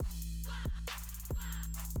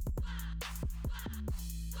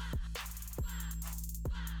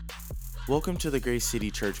Welcome to the Grace City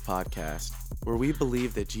Church podcast, where we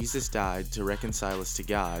believe that Jesus died to reconcile us to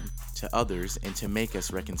God, to others, and to make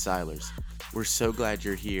us reconcilers. We're so glad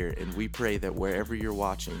you're here, and we pray that wherever you're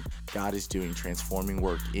watching, God is doing transforming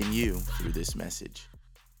work in you through this message.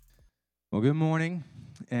 Well, good morning,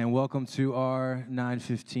 and welcome to our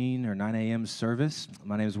 9:15 or 9 a.m. service.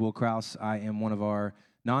 My name is Will Krause. I am one of our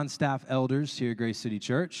non-staff elders here at Grace City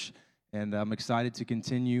Church, and I'm excited to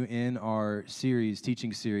continue in our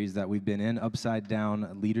teaching series that we've been in, Upside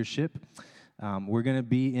Down Leadership. We're going to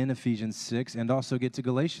be in Ephesians 6 and also get to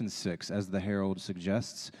Galatians 6, as the Herald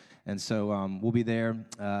suggests. And so we'll be there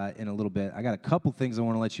in a little bit. I got a couple things I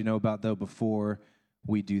want to let you know about, though, before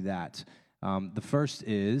we do that. The first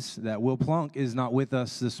is that Will Plunk is not with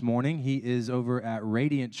us this morning. He is over at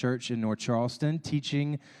Radiant Church in North Charleston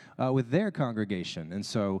teaching with their congregation. And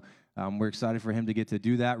so we're excited for him to get to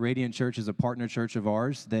do that. Radiant Church is a partner church of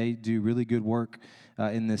ours. They do really good work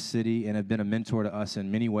in this city and have been a mentor to us in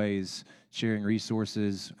many ways, sharing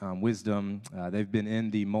resources, wisdom. They've been in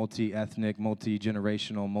the multi-ethnic,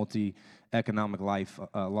 multi-generational, multi-economic life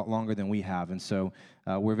a lot longer than we have. And so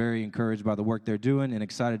we're very encouraged by the work they're doing and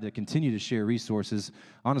excited to continue to share resources.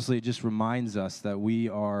 Honestly, it just reminds us that we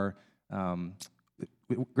are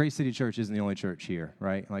Grace City Church isn't the only church here,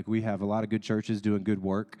 right? Like, we have a lot of good churches doing good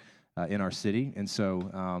work in our city, and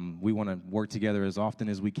so we want to work together as often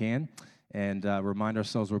as we can and remind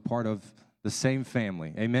ourselves we're part of the same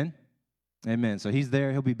family. Amen? Amen. So he's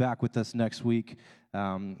there. He'll be back with us next week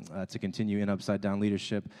to continue in Upside Down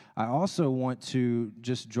Leadership. I also want to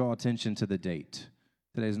just draw attention to the date.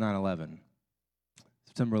 Today's 9/11.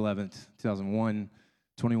 September 11th, 2001,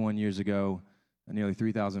 21 years ago, nearly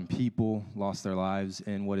 3,000 people lost their lives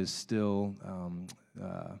in what is still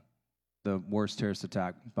the worst terrorist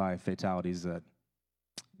attack by fatalities that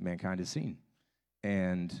mankind has seen.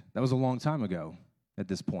 And that was a long time ago at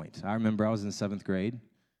this point. I remember I was in 7th grade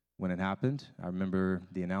when it happened. I remember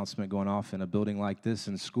the announcement going off in a building like this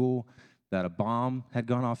in school that a bomb had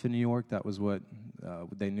gone off in New York. That was what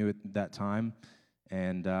they knew at that time.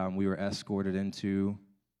 And we were escorted into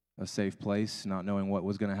a safe place, not knowing what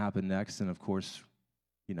was going to happen next. And, of course,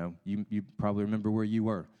 you know, you probably remember where you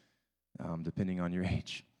were, depending on your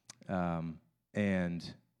age.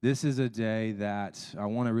 And this is a day that I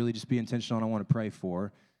want to really just be intentional and I want to pray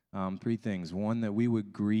for. 3 things. One, that we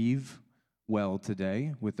would grieve well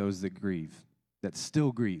today with those that grieve, that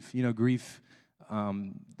still grieve. You know, grief,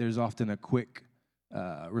 there's often a quick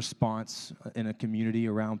response in a community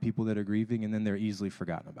around people that are grieving, and then they're easily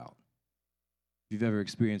forgotten about. If you've ever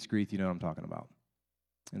experienced grief, you know what I'm talking about.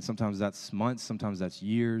 And sometimes that's months, sometimes that's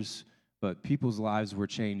years, but people's lives were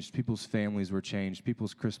changed, people's families were changed,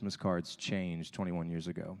 people's Christmas cards changed 21 years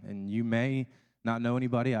ago. And you may not know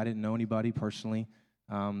anybody. I didn't know anybody personally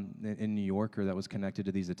in New York or that was connected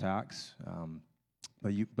to these attacks.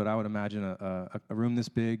 But I would imagine a room this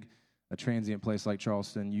big, a transient place like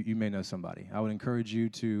Charleston, you may know somebody. I would encourage you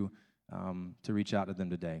to reach out to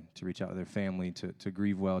them today, to reach out to their family, to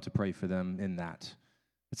grieve well, to pray for them in that.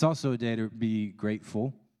 It's also a day to be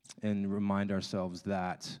grateful and remind ourselves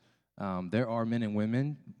that there are men and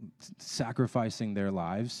women sacrificing their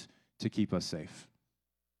lives to keep us safe.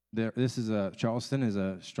 Charleston is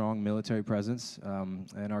a strong military presence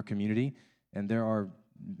in our community, and there are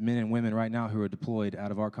men and women right now who are deployed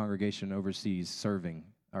out of our congregation overseas serving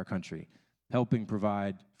our country, helping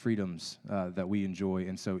provide freedoms that we enjoy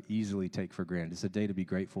and so easily take for granted. It's a day to be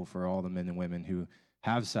grateful for all the men and women who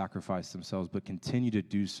have sacrificed themselves but continue to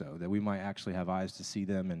do so, that we might actually have eyes to see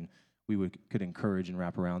them and we could encourage and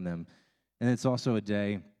wrap around them. And it's also a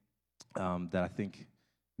day that I think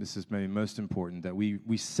this is maybe most important, that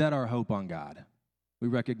we set our hope on God. We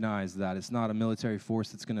recognize that it's not a military force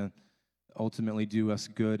that's going to ultimately do us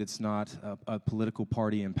good. It's not a political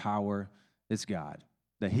party in power. It's God.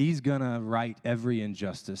 That he's going to right every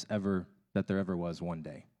injustice that there ever was one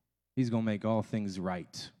day. He's going to make all things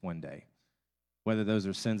right one day. Whether those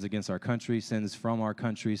are sins against our country, sins from our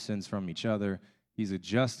country, sins from each other, he's a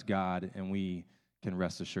just God, and we can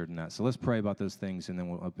rest assured in that. So let's pray about those things, and then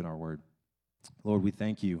we'll open our word. Lord, we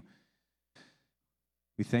thank you.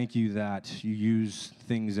 We thank you that you use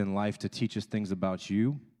things in life to teach us things about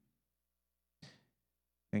you.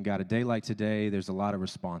 And God, a day like today, there's a lot of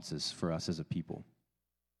responses for us as a people.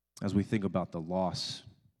 As we think about the loss,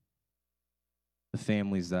 the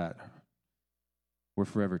families that were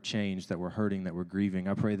forever changed, that were hurting, that were grieving,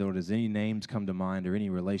 I pray, Lord, as any names come to mind or any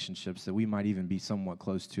relationships that we might even be somewhat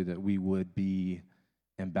close to, that we would be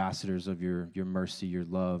ambassadors of your mercy, your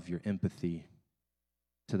love, your empathy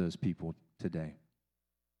to those people today.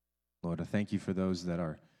 Lord, I thank you for those that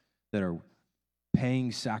are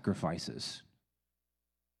paying sacrifices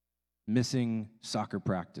missing soccer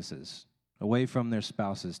practices, away from their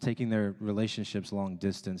spouses, taking their relationships long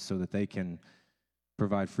distance so that they can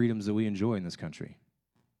provide freedoms that we enjoy in this country.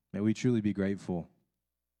 May we truly be grateful.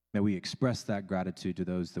 May we express that gratitude to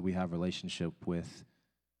those that we have relationship with,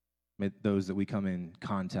 may those that we come in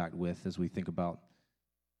contact with as we think about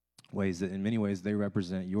ways that in many ways they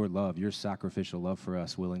represent your love, your sacrificial love for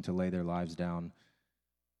us, willing to lay their lives down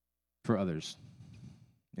for others.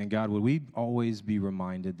 And God, would we always be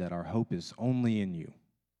reminded that our hope is only in you,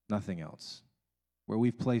 nothing else. Where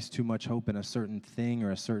we've placed too much hope in a certain thing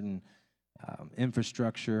or a certain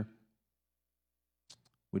infrastructure,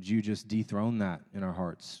 would you just dethrone that in our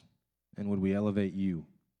hearts? And would we elevate you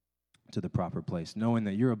to the proper place, knowing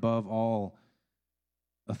that you're above all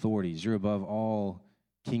authorities, you're above all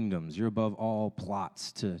kingdoms, you're above all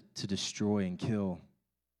plots to destroy and kill,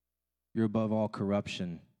 you're above all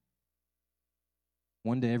corruption.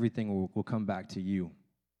 One day everything will come back to you.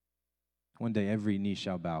 One day every knee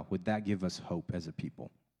shall bow. Would that give us hope as a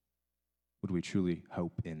people? Would we truly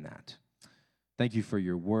hope in that? Thank you for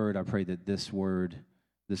your word. I pray that this word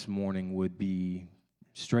this morning would be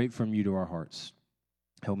straight from you to our hearts.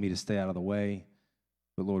 Help me to stay out of the way.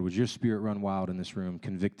 But Lord, would your spirit run wild in this room,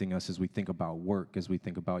 convicting us as we think about work, as we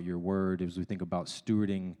think about your word, as we think about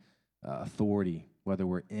stewarding authority, whether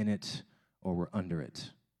we're in it or we're under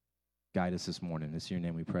it. Guide us this morning. It's in your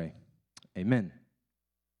name we pray. Amen.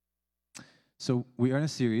 So we are in a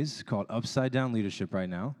series called Upside Down Leadership right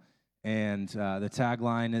now. And the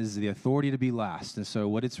tagline is the authority to be last. And so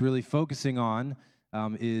what it's really focusing on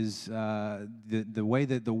is the way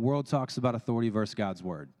that the world talks about authority versus God's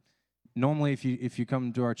word. Normally, if you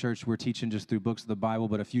come to our church, we're teaching just through books of the Bible,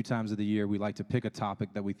 but a few times of the year, we like to pick a topic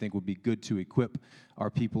that we think would be good to equip our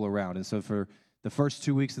people around. And so for the first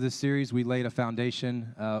 2 weeks of this series, we laid a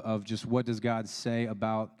foundation of just what does God say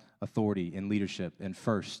about authority and leadership and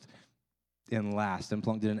first and last. And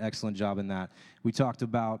Plunk did an excellent job in that. We talked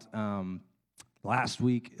about last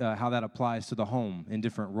week how that applies to the home in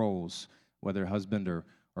different roles, whether husband or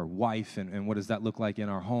wife, and what does that look like in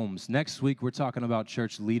our homes. Next week, we're talking about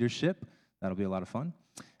church leadership. That'll be a lot of fun.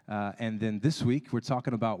 And then this week, we're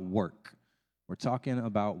talking about work. We're talking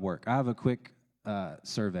about work. I have a quick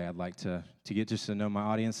survey I'd like to get just to know my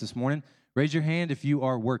audience this morning. Raise your hand if you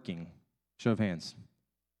are working. Show of hands.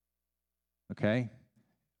 Okay.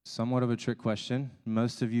 Somewhat of a trick question.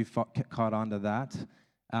 Most of you caught on to that.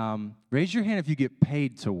 Raise your hand if you get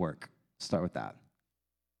paid to work. Start with that.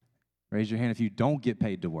 Raise your hand if you don't get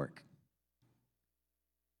paid to work.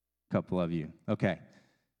 A couple of you. Okay.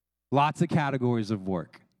 Lots of categories of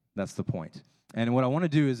work. That's the point. And what I want to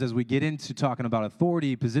do is as we get into talking about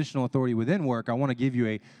authority, positional authority within work, I want to give you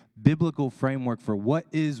a biblical framework for what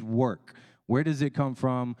is work. Where does it come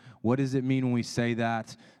from? What does it mean when we say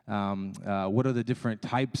that? What are the different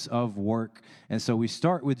types of work? And so we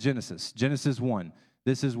start with Genesis. Genesis 1.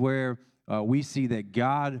 This is where we see that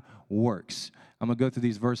God works. I'm going to go through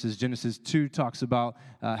these verses. Genesis 2 talks about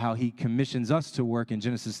how he commissions us to work, and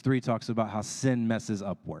Genesis 3 talks about how sin messes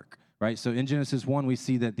up work, right? So in Genesis 1, we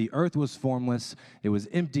see that the earth was formless, it was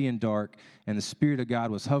empty and dark, and the Spirit of God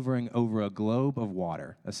was hovering over a globe of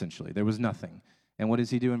water, essentially. There was nothing. And what does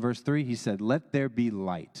he do in verse 3? He said, "Let there be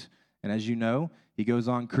light." And as you know, he goes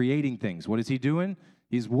on creating things. What is he doing?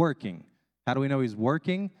 He's working. How do we know he's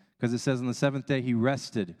working? Because it says on the seventh day he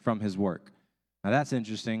rested from his work. Now that's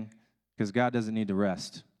interesting, because God doesn't need to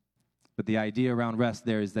rest. But the idea around rest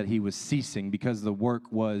there is that he was ceasing because the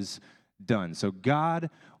work was done. So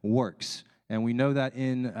God works. And we know that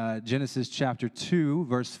in Genesis chapter 2,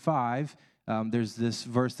 verse 5, there's this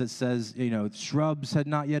verse that says, shrubs had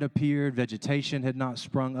not yet appeared, vegetation had not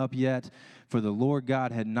sprung up yet, for the Lord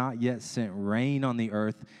God had not yet sent rain on the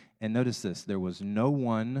earth. And notice this, there was no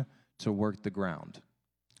one to work the ground.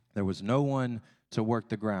 There was no one to work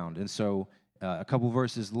the ground. And so a couple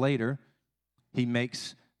verses later, he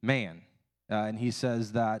makes man. And he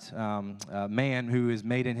says that man who is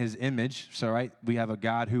made in his image, so right, we have a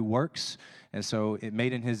God who works, and so it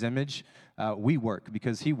made in his image, we work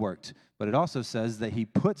because he worked. But it also says that he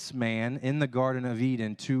puts man in the Garden of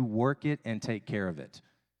Eden to work it and take care of it.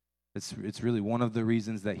 It's really one of the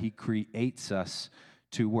reasons that he creates us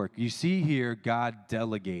to work. You see here God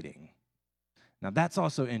delegating. Now that's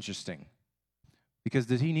also interesting, because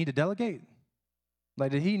did he need to delegate?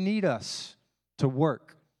 Like, did he need us to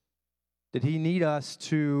work? Did he need us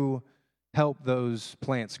to help those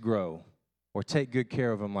plants grow or take good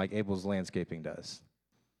care of them like Abel's Landscaping does?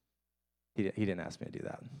 He didn't ask me to do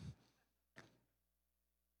that.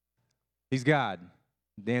 He's God.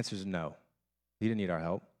 The answer is no. He didn't need our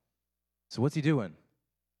help. So what's he doing?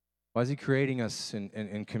 Why is he creating us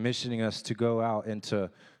and commissioning us to go out and to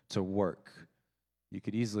to work. You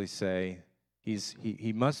could easily say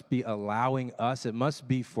he must be allowing us. It must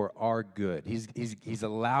be for our good. He's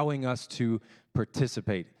allowing us to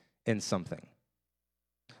participate in something.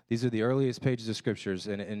 These are the earliest pages of scriptures,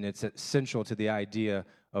 and it's essential to the idea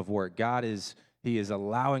of work. He is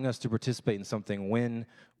allowing us to participate in something when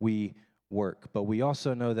we work. But we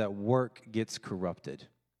also know that work gets corrupted.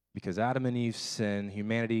 Because Adam and Eve's sin,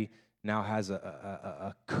 humanity now has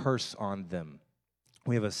a curse on them.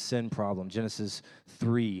 We have a sin problem. Genesis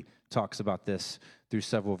 3 talks about this through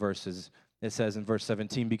several verses. It says in verse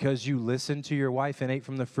 17, because you listened to your wife and ate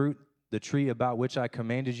from the fruit, the tree about which I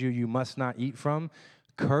commanded you, you must not eat from.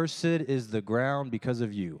 Cursed is the ground because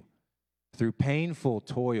of you. Through painful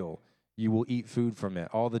toil, you will eat food from it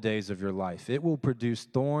all the days of your life. It will produce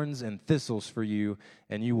thorns and thistles for you,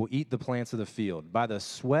 and you will eat the plants of the field. By the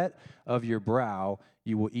sweat of your brow,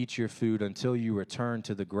 you will eat your food until you return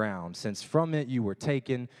to the ground, since from it you were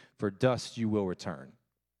taken, for dust you will return.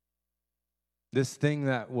 This thing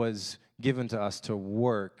that was given to us to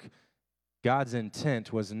work, God's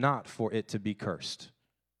intent was not for it to be cursed,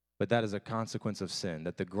 but that is a consequence of sin,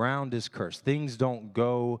 that the ground is cursed. Things don't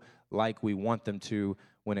go like we want them to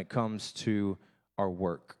when it comes to our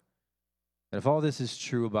work. And if all this is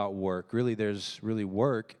true about work,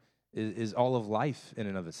 work is all of life in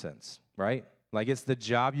and of a sense, right? Like it's the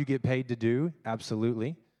job you get paid to do,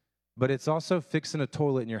 absolutely. But it's also fixing a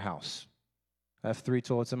toilet in your house. I have 3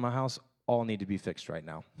 toilets in my house, all need to be fixed right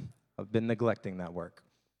now. I've been neglecting that work.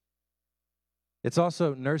 It's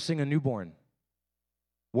also nursing a newborn.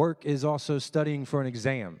 Work is also studying for an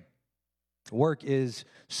exam. Work is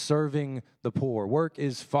serving the poor. Work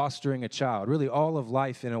is fostering a child. Really, all of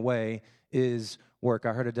life, in a way, is work.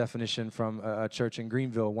 I heard a definition from a church in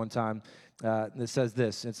Greenville one time that says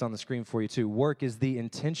this. It's on the screen for you, too. Work is the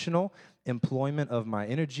intentional employment of my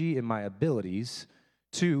energy and my abilities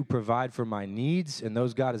to provide for my needs and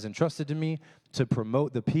those God has entrusted to me, to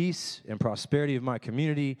promote the peace and prosperity of my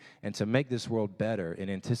community, and to make this world better in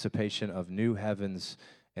anticipation of new heavens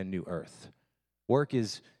and new earth. Work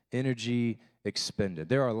is energy expended.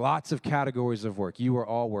 There are lots of categories of work. You are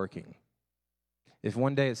all working. If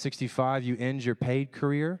one day at 65 you end your paid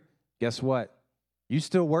career, guess what? You're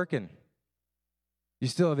still working. You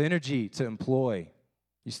still have energy to employ.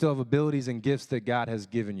 You still have abilities and gifts that God has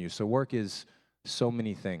given you. So work is so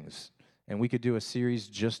many things. And we could do a series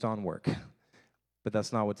just on work. But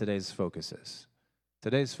that's not what today's focus is.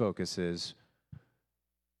 Today's focus is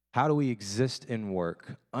how do we exist in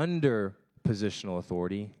work under positional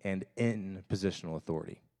authority and in positional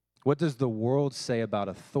authority? What does the world say about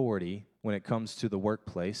authority when it comes to the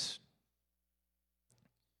workplace?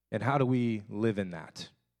 And how do we live in that?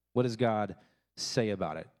 What does God say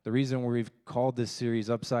about it? The reason we've called this series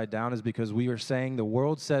Upside Down is because we are saying the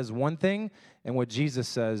world says one thing and what Jesus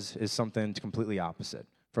says is something completely opposite.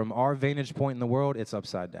 From our vantage point in the world, it's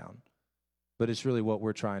upside down. But it's really what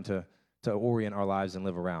we're trying to orient our lives and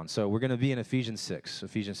live around. So we're going to be in Ephesians 6.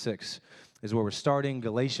 Ephesians 6 is where we're starting.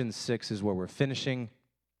 Galatians 6 is where we're finishing.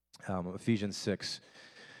 Ephesians 6,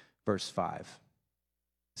 verse 5.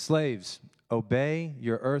 Slaves, obey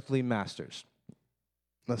your earthly masters.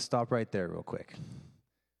 Let's stop right there real quick.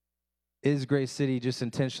 Is Grace City just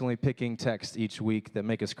intentionally picking texts each week that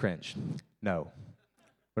make us cringe? No.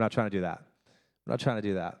 We're not trying to do that. We're not trying to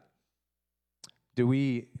do that. Do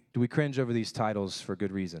we cringe over these titles for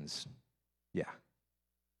good reasons? Yeah.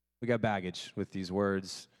 We got baggage with these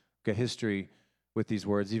words. We got history with these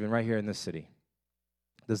words, even right here in this city.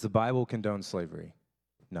 Does the Bible condone slavery?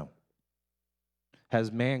 No.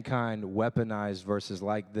 Has mankind weaponized verses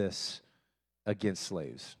like this against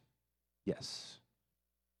slaves? Yes.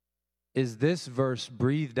 Is this verse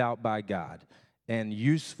breathed out by God and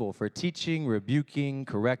useful for teaching, rebuking,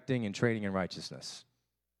 correcting, and training in righteousness?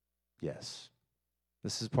 Yes.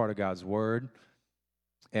 This is part of God's word.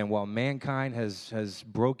 And while mankind has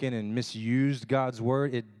broken and misused God's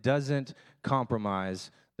word, it doesn't compromise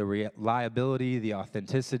the reliability, the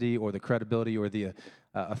authenticity, or the credibility, or the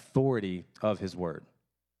authority of his word.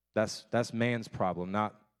 That's man's problem,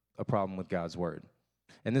 not a problem with God's word.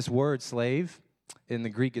 And this word, slave, in the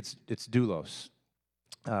Greek, it's doulos.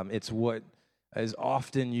 It's what is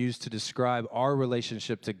often used to describe our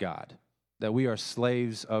relationship to God, that we are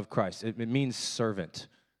slaves of Christ. It means servant.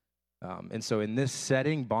 And so in this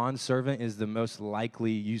setting, bond servant is the most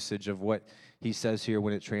likely usage of what he says here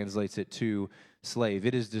when it translates it to slave.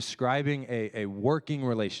 It is describing a working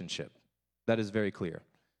relationship. That is very clear.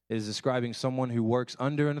 It is describing someone who works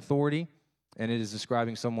under an authority And it is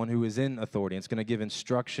describing someone who is in authority. It's going to give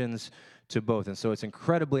instructions to both. And so it's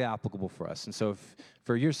incredibly applicable for us. And so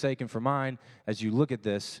for your sake and for mine, as you look at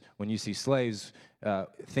this, when you see slaves,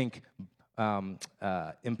 think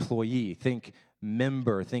employee, think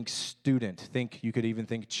member, think student, you could even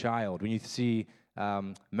think child. When you see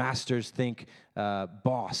masters, think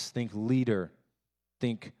boss, think leader,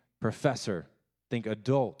 think professor, think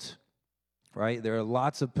adult. Right? There are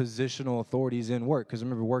lots of positional authorities in work, because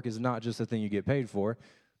remember, work is not just a thing you get paid for.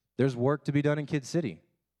 There's work to be done in Kid City.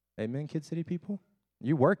 Amen, Kid City people?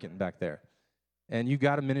 You're working back there. And you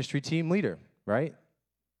got a ministry team leader, right,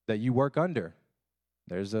 that you work under.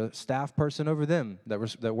 There's a staff person over them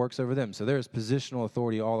that works over them. So there's positional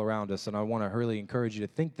authority all around us, and I want to really encourage you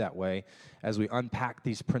to think that way as we unpack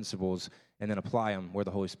these principles and then apply them where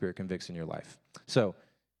the Holy Spirit convicts in your life. So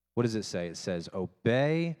what does it say? It says,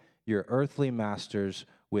 obey your earthly masters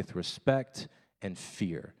with respect and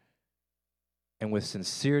fear, and with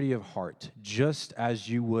sincerity of heart, just as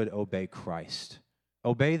you would obey Christ.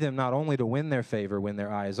 Obey them not only to win their favor when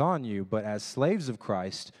their eye is on you, but as slaves of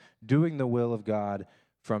Christ, doing the will of God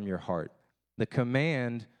from your heart. The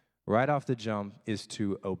command right off the jump is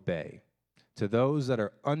to obey. To those that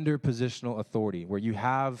are under positional authority, where you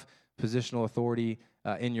have positional authority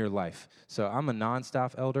in your life. So I'm a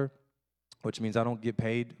non-staff elder, which means I don't get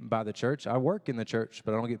paid by the church. I work in the church,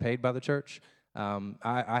 but I don't get paid by the church.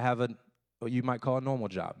 I have what you might call a normal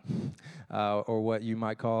job, or what you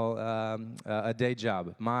might call a day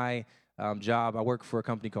job. My job, I work for a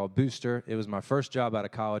company called Booster. It was my first job out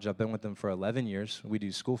of college. I've been with them for 11 years. We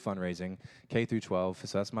do school fundraising, K through 12.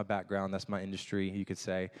 So that's my background. That's my industry, you could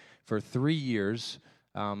say. For 3 years,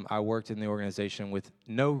 I worked in the organization with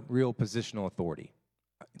no real positional authority.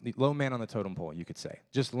 Low man on the totem pole, you could say.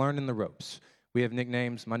 Just learning the ropes. We have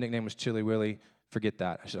nicknames. My nickname was Chili Willy. Forget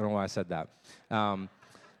that. I don't know why I said that.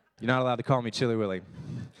 You're not allowed to call me Chili Willy.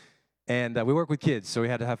 And we work with kids, so we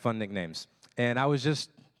had to have fun nicknames. And I was just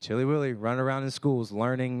Chili Willy, running around in schools,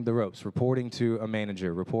 learning the ropes, reporting to a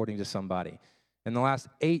manager, reporting to somebody. In the last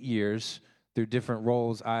 8 years, through different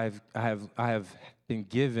roles, I have been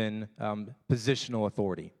given positional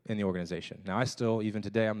authority in the organization. Now, I still, even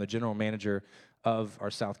today, I'm the general manager of our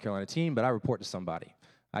South Carolina team, but I report to somebody.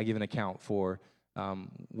 I give an account for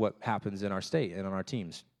what happens in our state and on our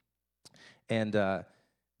teams. And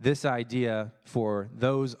this idea for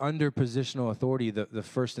those under positional authority, the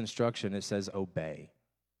first instruction, it says obey.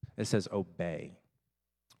 It says obey.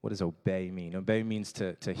 What does obey mean? Obey means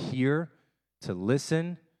to hear, to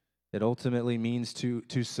listen. It ultimately means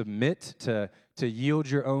to submit, to yield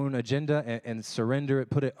your own agenda and surrender it,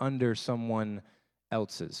 put it under someone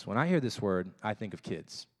else's. When I hear this word, I think of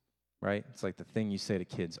kids, right? It's like the thing you say to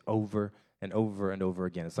kids over and over and over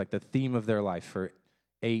again. It's like the theme of their life for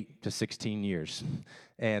 8 to 16 years.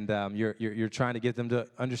 And you're trying to get them to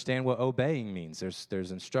understand what obeying means.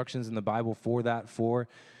 There's instructions in the Bible for that, for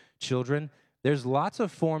children. There's lots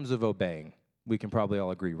of forms of obeying. We can probably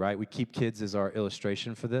all agree, right? We keep kids as our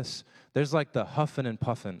illustration for this. There's like the huffing and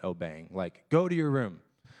puffing obeying, like go to your room.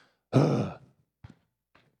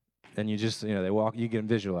 And you just, they walk, you can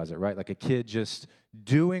visualize it, right? Like a kid just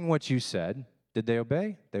doing what you said. Did they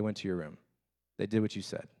obey? They went to your room. They did what you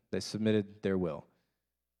said. They submitted their will.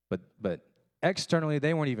 But externally,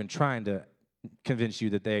 they weren't even trying to convince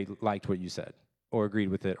you that they liked what you said or agreed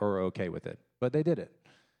with it or were okay with it. But they did it.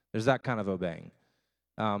 There's that kind of obeying.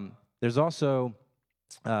 There's also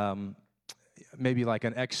maybe like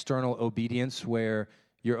an external obedience where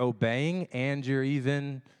you're obeying and you're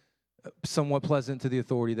even somewhat pleasant to the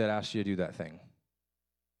authority that asks you to do that thing.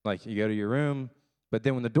 Like you go to your room, but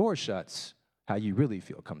then when the door shuts, how you really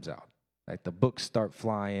feel comes out. Like the books start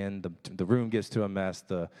flying, the room gets to a mess,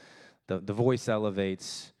 the voice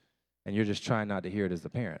elevates, and you're just trying not to hear it as the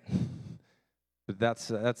parent. But that's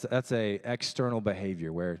a external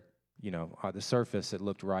behavior where, on the surface it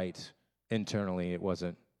looked right, internally it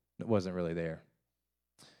wasn't really there.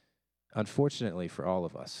 Unfortunately for all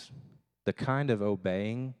of us, the kind of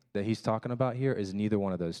obeying that he's talking about here is neither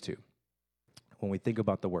one of those two. When we think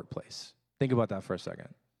about the workplace, think about that for a second.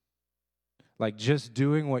 Like just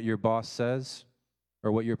doing what your boss says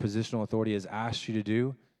or what your positional authority has asked you to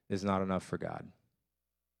do is not enough for God.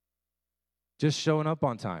 Just showing up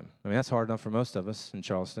on time. I mean, that's hard enough for most of us in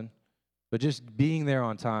Charleston. But just being there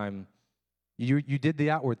on time, you did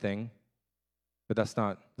the outward thing, but that's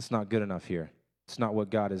not good enough here. It's not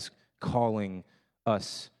what God is calling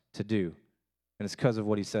us to do. And it's because of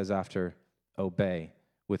what he says after obey.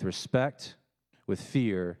 With respect, with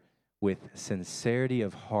fear, with sincerity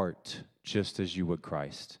of heart, just as you would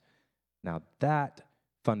Christ. Now that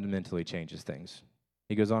fundamentally changes things.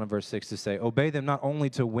 He goes on in verse 6 to say, obey them not only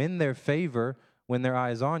to win their favor when their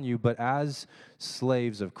eye is on you, but as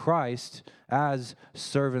slaves of Christ, as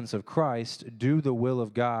servants of Christ, do the will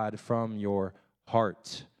of God from your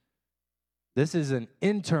heart. This is an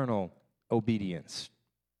internal obedience,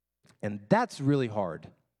 and that's really hard.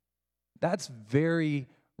 That's very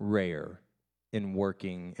rare in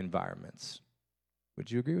working environments.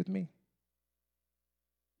 Would you agree with me?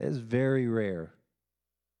 It's very rare.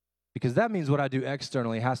 Because that means what I do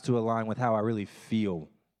externally has to align with how I really feel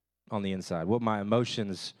on the inside, what my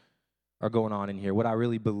emotions are going on in here, what I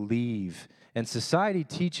really believe. And society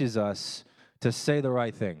teaches us to say the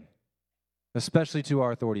right thing, especially to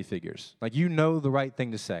our authority figures. Like, you know the right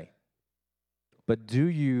thing to say. But do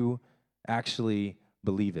you actually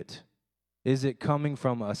believe it? Is it coming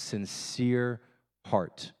from a sincere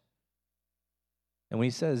heart? And when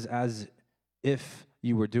he says, as if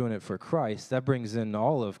you were doing it for Christ, that brings in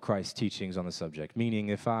all of Christ's teachings on the subject. Meaning,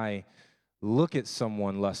 if I look at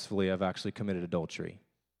someone lustfully, I've actually committed adultery.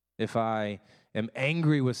 If I am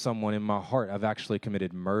angry with someone in my heart, I've actually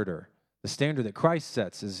committed murder. The standard that Christ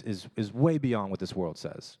sets is way beyond what this world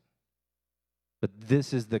says. But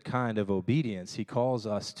this is the kind of obedience he calls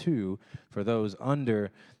us to for those under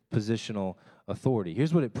positional authority.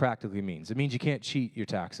 Here's what it practically means. It means you can't cheat your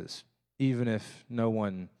taxes, even if no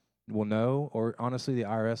one will know, or honestly, the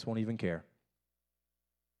IRS won't even care.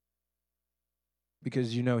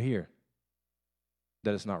 Because you know here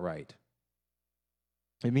that it's not right.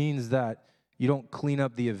 It means that you don't clean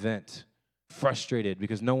up the event frustrated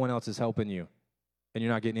because no one else is helping you and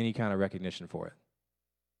you're not getting any kind of recognition for it.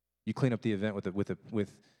 You clean up the event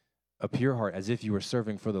with a pure heart as if you were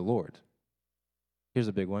serving for the Lord. Here's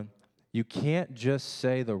a big one. You can't just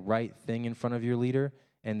say the right thing in front of your leader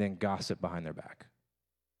and then gossip behind their back.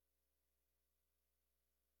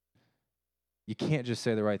 You can't just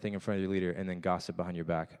say the right thing in front of your leader and then gossip behind your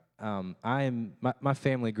back. My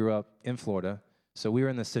family grew up in Florida, so we were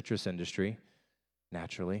in the citrus industry.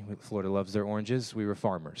 Naturally, Florida loves their oranges. We were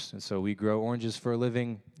farmers, and so we grow oranges for a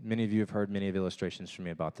living. Many of you have heard many of the illustrations from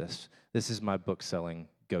me about this. This is my book-selling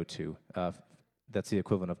go-to. That's the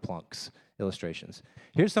equivalent of Plunk's illustrations.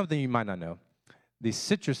 Here's something you might not know. The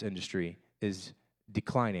citrus industry is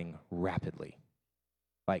declining rapidly,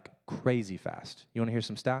 like crazy fast. You want to hear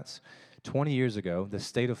some stats? 20 years ago, the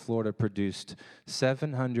state of Florida produced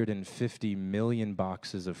 750 million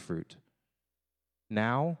boxes of fruit.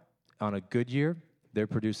 Now, on a good year, they're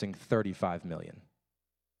producing 35 million.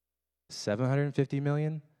 750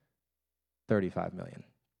 million, 35 million.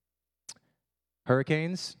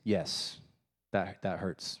 Hurricanes, yes, that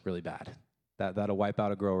hurts really bad. That'll wipe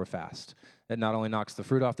out a grower fast. It not only knocks the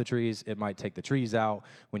fruit off the trees, it might take the trees out.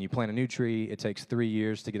 When you plant a new tree, it takes 3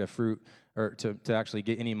 years to get a fruit or to actually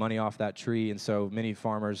get any money off that tree. And so many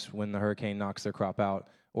farmers, when the hurricane knocks their crop out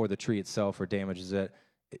or the tree itself or damages it,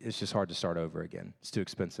 it's just hard to start over again. It's too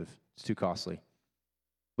expensive. It's too costly.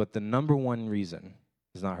 But the number one reason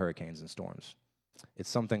is not hurricanes and storms. It's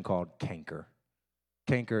something called canker.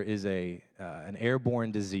 Canker is an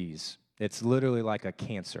airborne disease. It's literally like a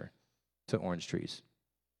cancer to orange trees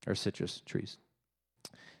or citrus trees.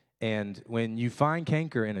 And when you find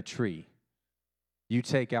canker in a tree, you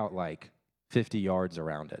take out like 50 yards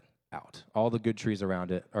around it out. All the good trees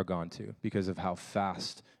around it are gone too because of how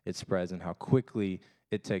fast it spreads and how quickly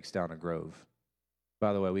it takes down a grove.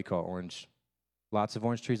 By the way, we call lots of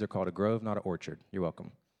orange trees are called a grove, not an orchard. You're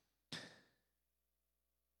welcome.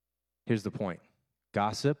 Here's the point.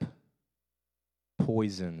 Gossip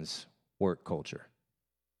poisons work culture.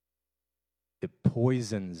 It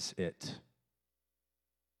poisons it.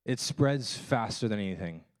 It spreads faster than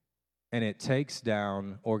anything, and it takes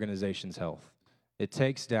down organizations' health. It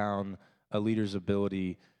takes down a leader's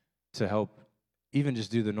ability to help even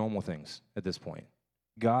just do the normal things at this point.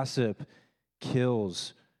 Gossip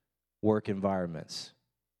kills work environments.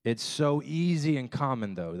 It's so easy and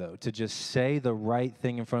common, though, to just say the right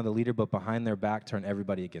thing in front of the leader, but behind their back, turn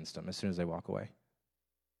everybody against them as soon as they walk away.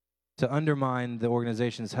 To undermine the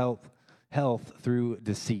organization's health through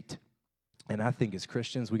deceit. And I think as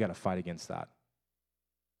Christians, we got to fight against that.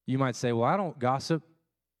 You might say, well, I don't gossip.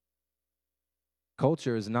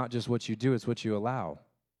 Culture is not just what you do, it's what you allow.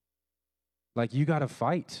 Like, you got to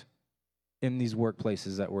fight in these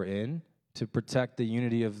workplaces that we're in to protect the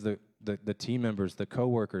unity of the team members, the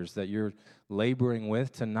coworkers that you're laboring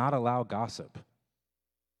with, to not allow gossip.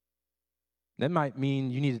 That might mean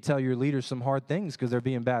you need to tell your leaders some hard things because they're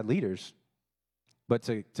being bad leaders. But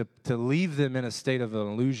to leave them in a state of an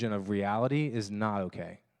illusion of reality is not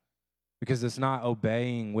okay. Because it's not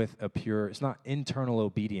obeying with it's not internal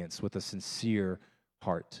obedience with a sincere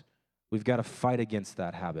heart. We've got to fight against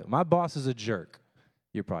that habit. My boss is a jerk.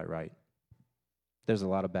 you're probably right. There's a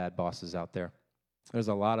lot of bad bosses out there. There's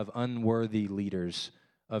a lot of unworthy leaders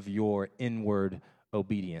of your inward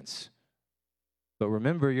obedience. But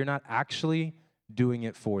remember, you're not actually doing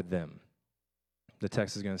it for them. The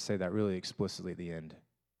text is going to say that really explicitly at the end.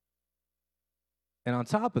 And on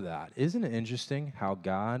top of that, isn't it interesting how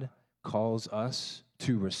God calls us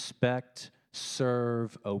to respect,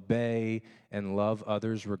 serve, obey, and love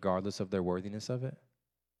others regardless of their worthiness of it?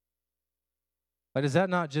 Like, does that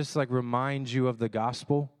not just like remind you of the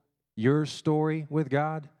gospel, your story with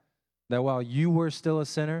God? That while you were still a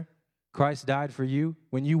sinner, Christ died for you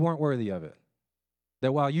when you weren't worthy of it.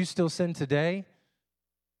 That while you still sin today,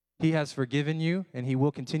 he has forgiven you, and he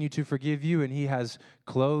will continue to forgive you, and he has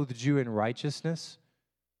clothed you in righteousness.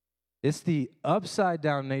 It's the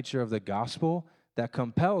upside-down nature of the gospel that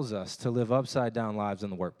compels us to live upside-down lives in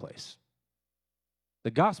the workplace.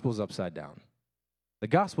 The gospel's upside down. The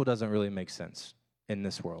gospel doesn't really make sense in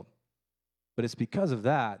this world. But it's because of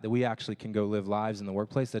that we actually can go live lives in the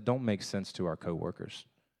workplace that don't make sense to our coworkers.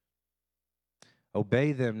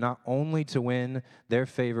 Obey them not only to win their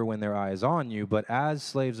favor when their eye is on you, but as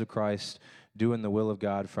slaves of Christ, doing the will of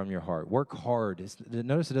God from your heart. Work hard.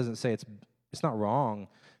 Notice it doesn't say it's not wrong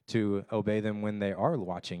to obey them when they are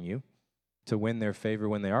watching you, to win their favor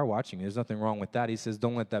when they are watching you. There's nothing wrong with that. He says,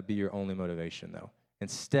 don't let that be your only motivation, though.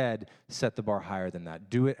 Instead, set the bar higher than that.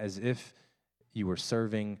 Do it as if you were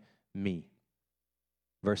serving me.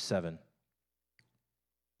 Verse 7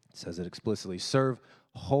 says it explicitly. Serve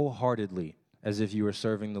wholeheartedly as if you were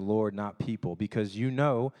serving the Lord, not people, because you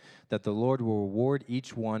know that the Lord will reward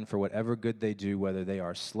each one for whatever good they do, whether they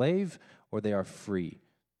are slave or they are free.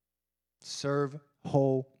 Serve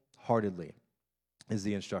wholeheartedly is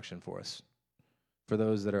the instruction for us, for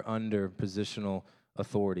those that are under positional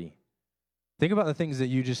authority. Think about the things that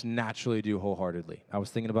you just naturally do wholeheartedly. I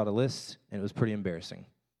was thinking about a list, and it was pretty embarrassing.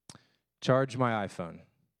 Charge my iPhone.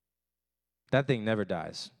 That thing never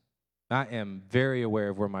dies. I am very aware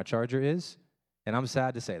of where my charger is, and I'm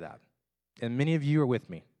sad to say that. And many of you are with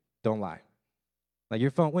me. Don't lie. Like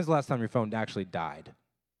your phone, when's the last time your phone actually died?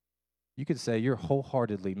 You could say you're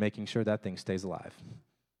wholeheartedly making sure that thing stays alive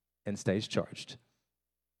and stays charged.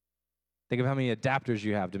 Think of how many adapters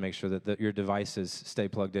you have to make sure that your devices stay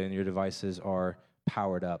plugged in, your devices are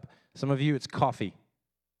powered up. Some of you, it's coffee.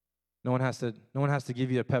 No one has to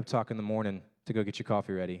give you a pep talk in the morning to go get your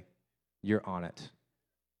coffee ready. You're on it.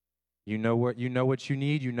 You know what you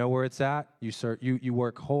need. You know where it's at. You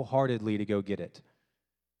work wholeheartedly to go get it.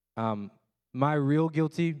 My real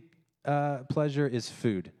guilty pleasure is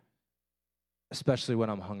food, especially when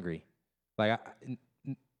I'm hungry. Like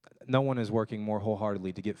no one is working more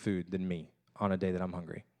wholeheartedly to get food than me on a day that I'm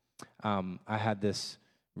hungry. I had this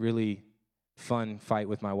really fun fight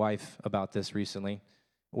with my wife about this recently,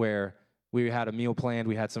 where we had a meal planned.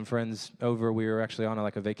 We had some friends over. We were actually on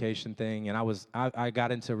a vacation thing, and I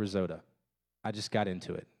got into risotto. I just got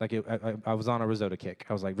into it. I was on a risotto kick.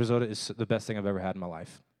 I was like, risotto is the best thing I've ever had in my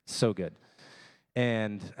life. So good.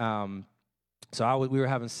 And we were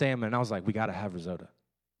having salmon, and I was like, we got to have risotto.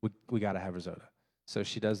 We got to have risotto. So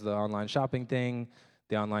she does the online shopping thing.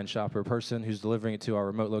 The online shopper person who's delivering it to our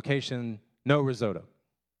remote location, no risotto.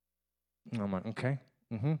 And I'm like, okay,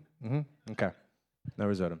 okay, no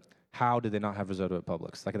risotto. How did they not have risotto at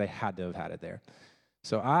Publix? They had to have had it there.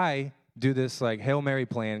 So I do this Hail Mary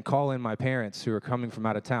plan, call in my parents who are coming from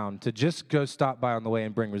out of town to just go stop by on the way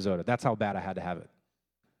and bring risotto. That's how bad I had to have it.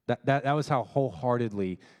 That was how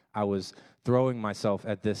wholeheartedly I was throwing myself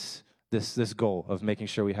at this goal of making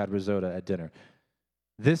sure we had risotto at dinner.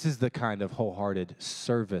 This is the kind of wholehearted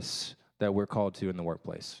service that we're called to in the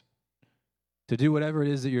workplace. To do whatever it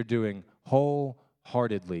is that you're doing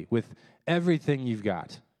wholeheartedly with everything you've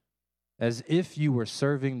got, as if you were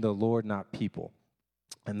serving the Lord, not people.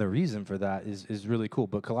 And the reason for that is really cool.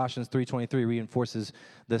 But Colossians 3:23 reinforces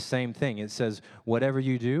the same thing. It says, whatever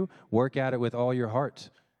you do, work at it with all your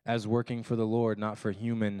heart, as working for the Lord, not for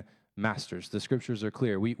human masters. The scriptures are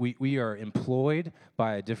clear. We are employed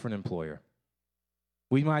by a different employer.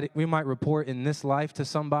 We might report in this life to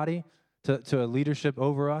somebody, to a leadership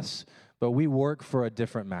over us, but we work for a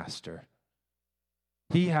different master.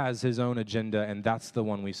 He has his own agenda, and that's the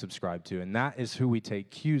one we subscribe to. And that is who we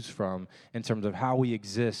take cues from in terms of how we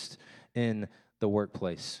exist in the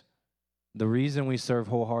workplace. The reason we serve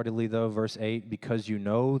wholeheartedly, though, verse 8, because you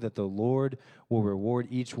know that the Lord will reward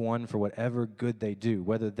each one for whatever good they do,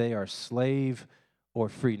 whether they are slave or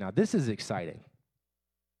free. Now, this is exciting.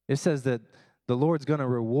 It says that the Lord's going to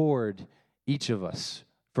reward each of us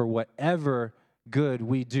for whatever good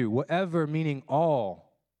we do, whatever meaning all.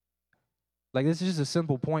 This is just a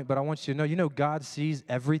simple point, but I want you to know, God sees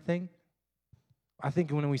everything. I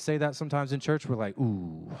think when we say that sometimes in church, we're like,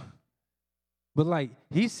 ooh. But like,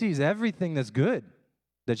 he sees everything that's good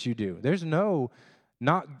that you do. There's no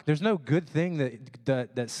good thing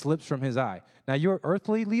that slips from his eye. Now, your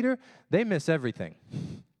earthly leader, they miss everything.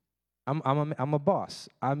 I'm a boss.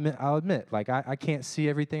 I'll admit, like I can't see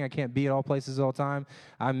everything. I can't be at all places all the time.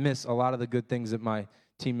 I miss a lot of the good things that my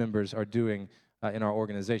team members are doing in our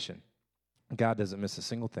organization. God doesn't miss a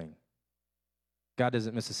single thing. God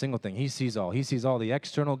doesn't miss a single thing. He sees all. He sees all the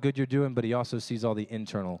external good you're doing, but he also sees all the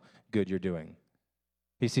internal good you're doing.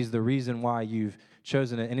 He sees the reason why you've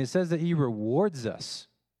chosen it. And it says that he rewards us.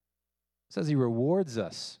 It says he rewards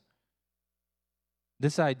us.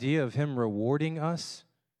 This idea of him rewarding us,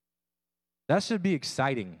 that should be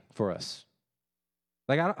exciting for us.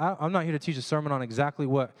 Like, I'm not here to teach a sermon on exactly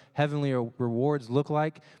what heavenly rewards look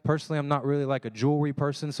like. Personally, I'm not really like a jewelry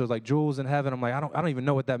person, so like jewels in heaven, I'm like, I don't even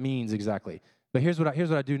know what that means exactly. But here's what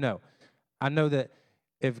I do know. I know that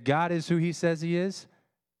if God is who he says he is,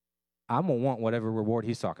 I'm going to want whatever reward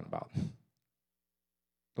he's talking about.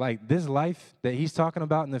 Like, this life that he's talking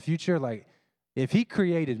about in the future, like, if he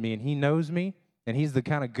created me and he knows me and he's the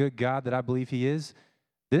kind of good God that I believe he is,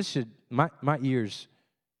 my ears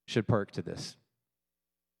should perk to this.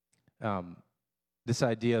 This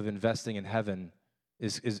idea of investing in heaven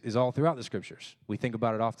is all throughout the scriptures. We think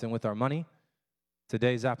about it often with our money.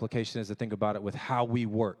 Today's application is to think about it with how we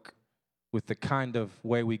work, with the kind of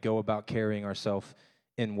way we go about carrying ourselves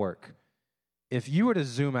in work. If you were to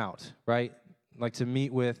zoom out, right, like to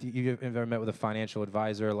meet with, you've ever met with a financial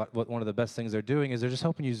advisor, one of the best things they're doing is they're just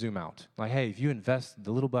helping you zoom out. Like, hey, if you invest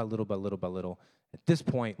little by little by little by little, at this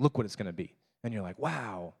point, look what it's going to be. And you're like,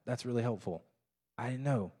 wow, that's really helpful. I didn't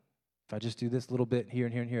know. If I just do this little bit here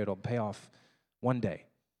and here and here, it'll pay off one day.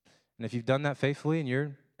 And if you've done that faithfully and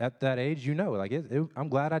you're at that age, you know, like, I'm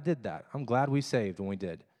glad I did that. I'm glad we saved when we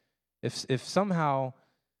did. If somehow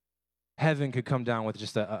heaven could come down with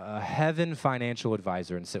just a heaven financial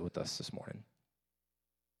advisor and sit with us this morning,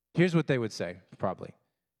 here's what they would say, probably.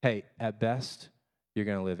 Hey, at best, you're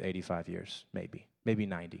going to live 85 years, maybe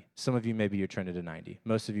 90. Some of you, maybe you're trending to 90.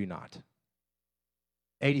 Most of you, not.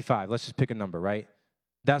 85, let's just pick a number, right?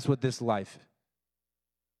 That's what this life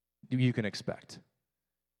you can expect.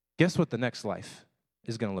 Guess what the next life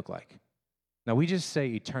is going to look like? Now, we just say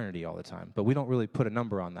eternity all the time, but we don't really put a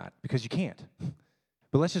number on that because you can't.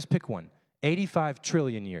 But let's just pick one. 85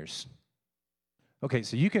 trillion years. Okay,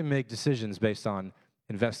 so you can make decisions based on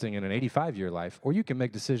investing in an 85-year life, or you can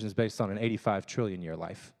make decisions based on an 85 trillion-year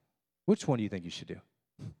life. Which one do you think you should do?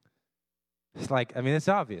 It's like, I mean, it's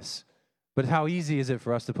obvious. But how easy is it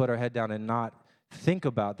for us to put our head down and not think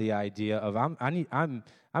about the idea of I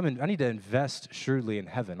need to invest shrewdly in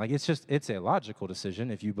heaven? Like, it's a logical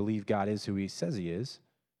decision if you believe God is who he says he is.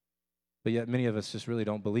 But yet many of us just really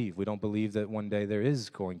don't believe. We don't believe that one day there is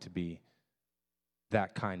going to be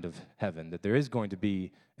that kind of heaven, that there is going to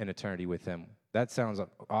be an eternity with him. That sounds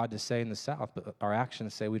odd to say in the South, but our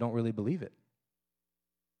actions say we don't really believe it.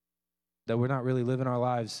 That we're not really living our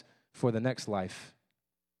lives for the next life,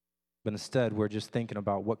 but instead we're just thinking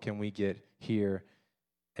about what can we get here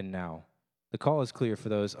and now. The call is clear for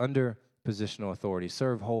those under positional authority.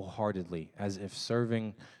 Serve wholeheartedly as if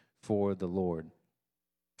serving for the Lord.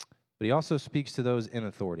 But he also speaks to those in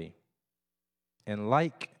authority. And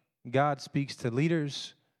like God speaks to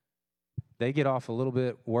leaders, they get off a little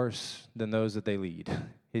bit worse than those that they lead.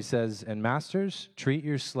 He says, and masters, treat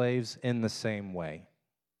your slaves in the same way.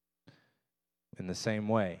 In the same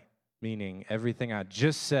way, meaning everything I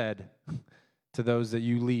just said to those that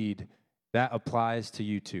you lead, that applies to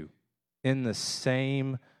you too. In the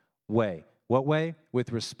same way. What way?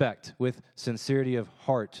 With respect, with sincerity of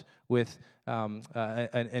heart, with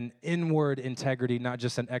an inward integrity, not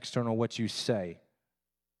just an external what you say.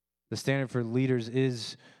 The standard for leaders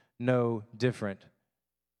is no different.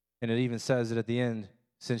 And it even says it at the end,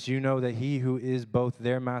 since you know that he who is both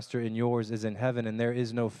their master and yours is in heaven, and there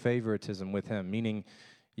is no favoritism with him, meaning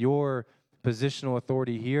your positional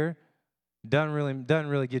authority here doesn't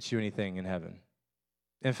really get you anything in heaven.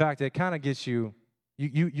 In fact, it kind of gets you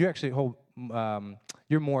actually hold,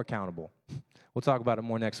 you're more accountable. We'll talk about it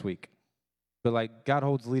more next week. But like, God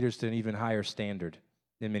holds leaders to an even higher standard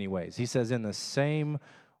in many ways. He says in the same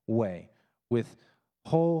way, with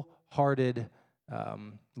wholehearted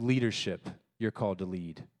leadership, you're called to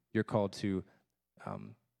lead. You're called to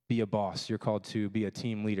be a boss. You're called to be a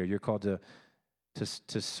team leader. You're called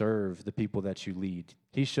to serve the people that you lead.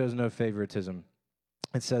 He shows no favoritism.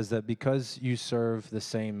 It says that because you serve the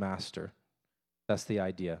same master, that's the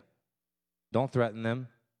idea. Don't threaten them.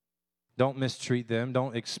 Don't mistreat them.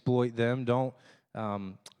 Don't exploit them. Don't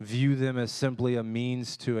view them as simply a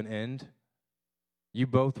means to an end. You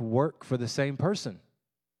both work for the same person.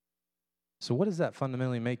 So what does that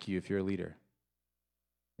fundamentally make you if you're a leader?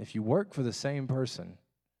 If you work for the same person,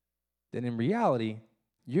 then in reality,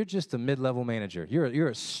 you're just a mid-level manager. You're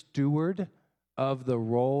a steward of the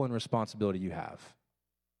role and responsibility you have.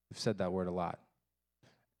 We've said that word a lot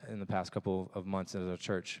in the past couple of months as a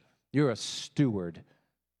church. You're a steward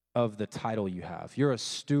of the title you have. You're a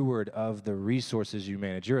steward of the resources you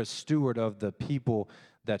manage. You're a steward of the people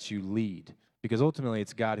that you lead, because ultimately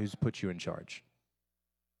it's God who's put you in charge.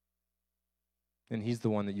 And he's the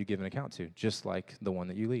one that you give an account to, just like the one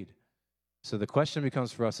that you lead. So the question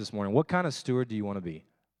becomes for us this morning, what kind of steward do you want to be?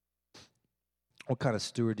 What kind of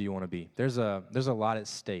steward do you want to be? There's a lot at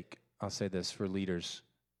stake, I'll say this, for leaders,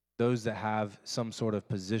 those that have some sort of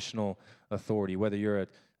positional authority, whether you're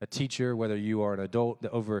a teacher, whether you are an adult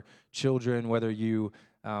over children, whether you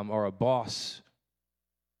are a boss,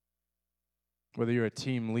 whether you're a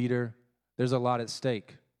team leader. There's a lot at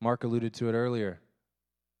stake. Mark alluded to it earlier.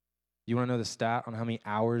 You want to know the stat on how many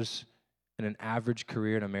hours in an average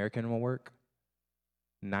career an American will work?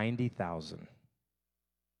 90,000.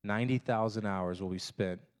 90,000 hours will be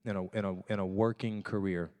spent in a working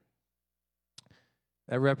career.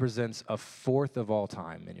 That represents a fourth of all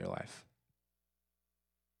time in your life.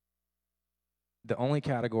 The only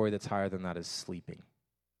category that's higher than that is sleeping,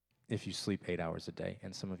 if you sleep 8 hours a day,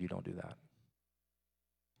 and some of you don't do that.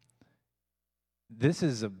 This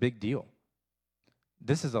is a big deal.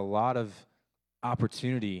 This is a lot of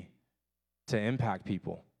opportunity to impact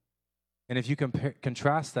people. And if you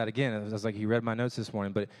contrast that, again, it was like he read my notes this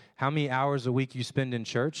morning, but how many hours a week you spend in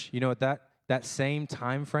church, you know what that same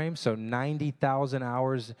time frame, so 90,000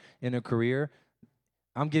 hours in a career,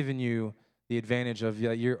 I'm giving you the advantage of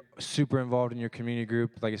you're super involved in your community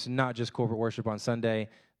group. Like, it's not just corporate worship on Sunday.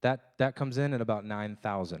 That comes in at about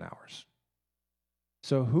 9,000 hours.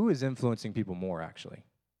 So who is influencing people more, actually?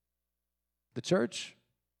 The church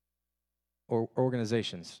or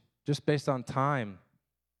organizations? Just based on time,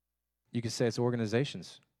 you could say it's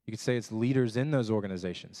organizations. You could say it's leaders in those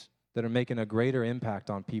organizations that are making a greater impact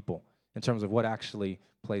on people in terms of what actually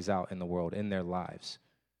plays out in the world, in their lives.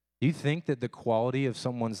 Do you think that the quality of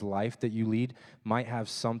someone's life that you lead might have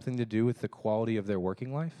something to do with the quality of their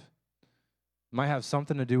working life? Might have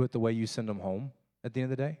something to do with the way you send them home at the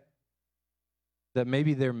end of the day? That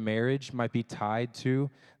maybe their marriage might be tied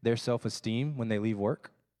to their self-esteem when they leave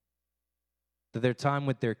work? That their time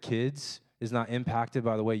with their kids is not impacted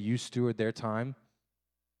by the way you steward their time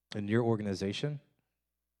in your organization?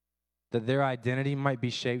 That their identity might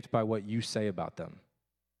be shaped by what you say about them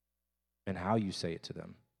and how you say it to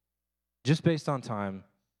them? Just based on time,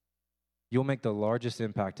 you'll make the largest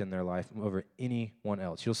impact in their life over anyone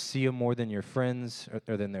else. You'll see them more than your friends,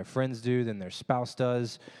 or than their friends do, than their spouse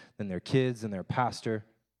does, than their kids, than their pastor.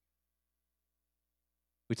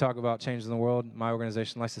 We talk about changing the world. My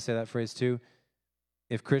organization likes to say that phrase too.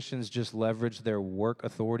 If Christians just leverage their work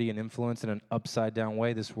authority and influence in an upside-down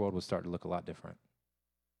way, this world will start to look a lot different.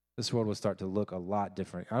 This world will start to look a lot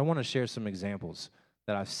different. I want to share some examples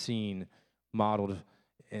that I've seen modeled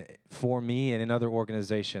for me and in other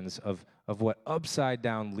organizations of what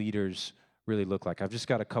upside-down leaders really look like. I've just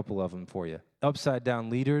got a couple of them for you. Upside-down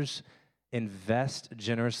leaders invest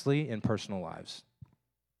generously in personal lives.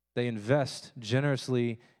 They invest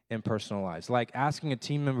generously in personal lives. Like asking a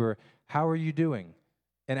team member, how are you doing?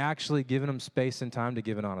 And actually giving them space and time to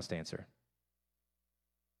give an honest answer.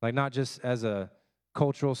 Like not just as a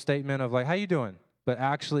cultural statement of like, how you doing? But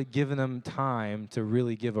actually giving them time to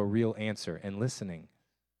really give a real answer and listening.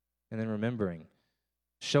 And then remembering,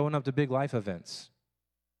 showing up to big life events.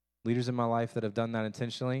 Leaders in my life that have done that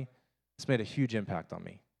intentionally, it's made a huge impact on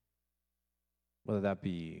me. Whether that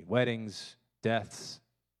be weddings, deaths,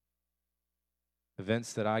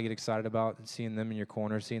 events that I get excited about, and seeing them in your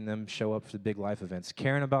corner, seeing them show up for the big life events,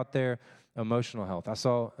 caring about their emotional health. I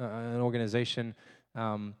saw an organization,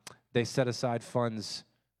 they set aside funds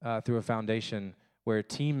through a foundation where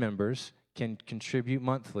team members can contribute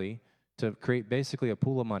monthly to create basically a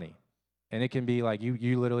pool of money. And it can be like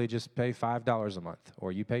you literally just pay $5 a month,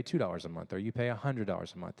 or you pay $2 a month, or you pay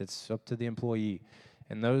 $100 a month. It's up to the employee.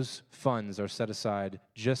 And those funds are set aside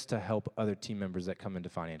just to help other team members that come into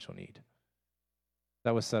financial need.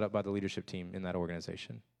 That was set up by the leadership team in that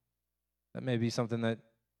organization. That may be something that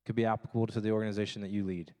could be applicable to the organization that you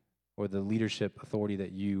lead or the leadership authority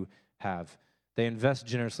that you have. They invest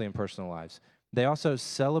generously in personal lives. They also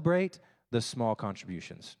celebrate the small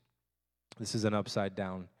contributions. This is an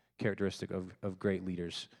upside-down characteristic of great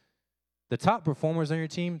leaders. The top performers on your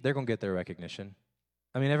team, they're going to get their recognition.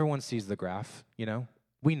 I mean, everyone sees the graph, you know.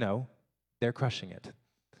 We know they're crushing it.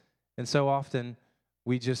 And so often,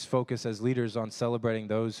 we just focus as leaders on celebrating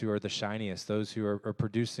those who are the shiniest, those who are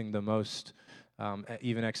producing the most,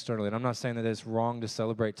 even externally. And I'm not saying that it's wrong to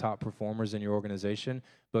celebrate top performers in your organization,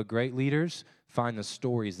 but great leaders find the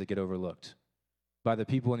stories that get overlooked by the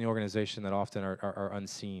people in the organization that often are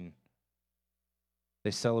unseen.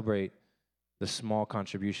 They celebrate the small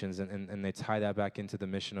contributions, and they tie that back into the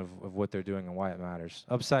mission of what they're doing and why it matters.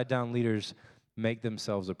 Upside down leaders make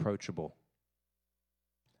themselves approachable.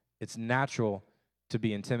 It's natural to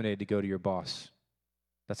be intimidated to go to your boss.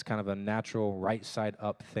 That's kind of a natural right side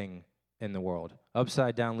up thing in the world.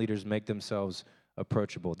 Upside down leaders make themselves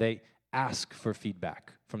approachable. They ask for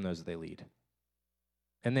feedback from those that they lead.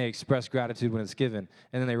 And they express gratitude when it's given.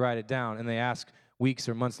 And then they write it down and they ask weeks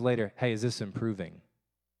or months later, hey, is this improving?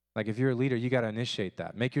 Like if you're a leader, you got to initiate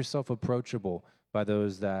that. Make yourself approachable by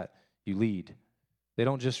those that you lead. They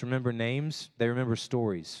don't just remember names, they remember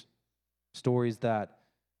stories. Stories that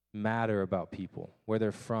matter about people, where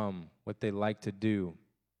they're from, what they like to do.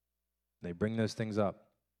 They bring those things up.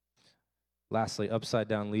 Lastly, upside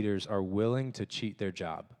down leaders are willing to cheat their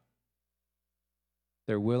job.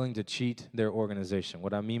 They're willing to cheat their organization.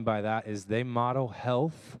 What I mean by that is they model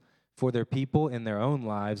health for their people in their own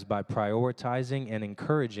lives by prioritizing and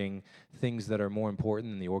encouraging things that are more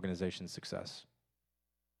important than the organization's success.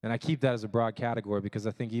 And I keep that as a broad category because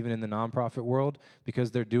I think even in the nonprofit world,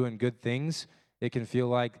 because they're doing good things, it can feel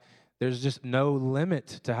like there's just no limit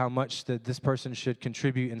to how much that this person should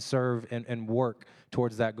contribute and serve and work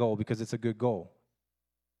towards that goal because it's a good goal.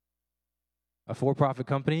 A for-profit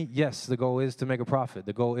company, yes, the goal is to make a profit.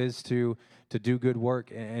 The goal is to do good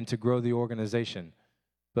work and to grow the organization.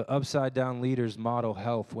 But upside-down leaders model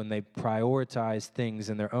health when they prioritize things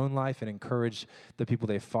in their own life and encourage the people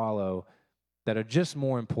they follow that are just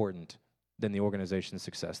more important than the organization's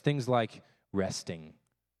success. Things like resting.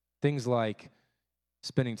 Things like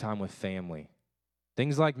spending time with family.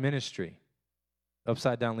 Things like ministry.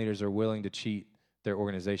 Upside-down leaders are willing to cheat their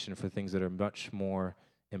organization for things that are much more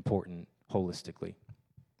important holistically.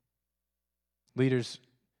 Leaders,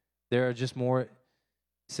 there are just more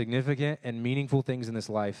significant and meaningful things in this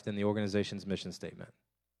life than the organization's mission statement,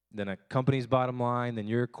 than a company's bottom line, than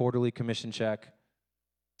your quarterly commission check.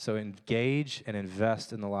 So engage and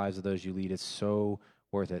invest in the lives of those you lead. It's so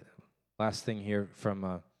worth it. Last thing here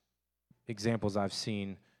from examples I've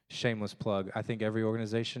seen, shameless plug, I think every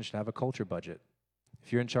organization should have a culture budget.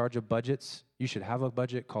 If you're in charge of budgets, you should have a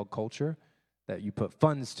budget called culture that you put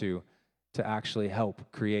funds to actually help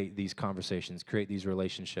create these conversations, create these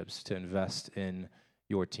relationships, to invest in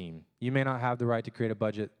your team. You may not have the right to create a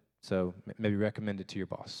budget, so maybe recommend it to your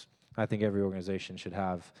boss. I think every organization should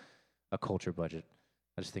have a culture budget.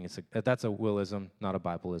 I just think that's a Willism, not a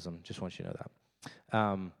Bibleism. Just want you to know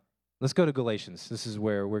that. Let's go to Galatians. This is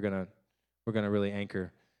where we're gonna really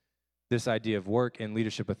anchor this idea of work and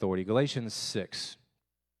leadership authority. Galatians 6.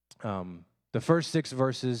 The first 6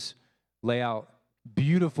 verses lay out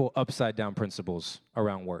beautiful upside-down principles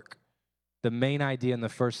around work. The main idea in the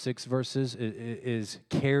first 6 verses is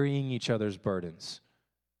carrying each other's burdens,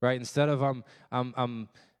 right? Instead of I'm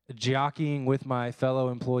jockeying with my fellow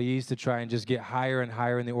employees to try and just get higher and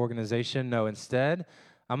higher in the organization. No, instead,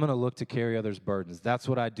 I'm going to look to carry others' burdens. That's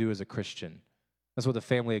what I do as a Christian. That's what the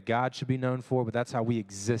family of God should be known for, but that's how we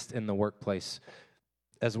exist in the workplace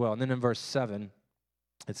as well. And then in verse 7,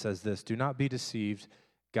 it says this, "Do not be deceived.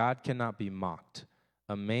 God cannot be mocked.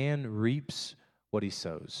 A man reaps what he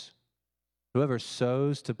sows. Whoever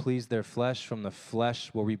sows to please their flesh, from the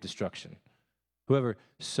flesh will reap destruction. Whoever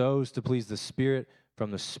sows to please the Spirit,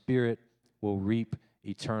 from the Spirit will reap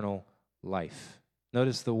eternal life."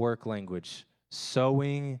 Notice the work language,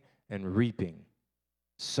 sowing and reaping.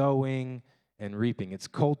 Sowing and reaping. It's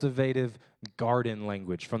cultivative garden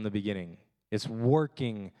language from the beginning. It's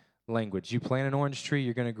working language. You plant an orange tree,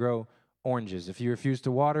 you're going to grow oranges. If you refuse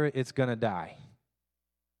to water it, it's going to die.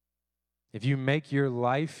 If you make your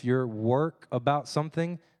life, your work about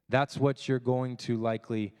something, that's what you're going to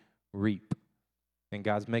likely reap. And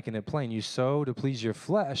God's making it plain. You sow to please your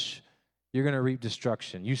flesh, you're going to reap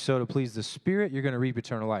destruction. You sow to please the Spirit, you're going to reap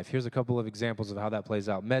eternal life. Here's a couple of examples of how that plays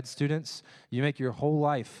out. Med students, you make your whole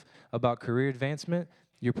life about career advancement,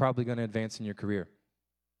 you're probably going to advance in your career.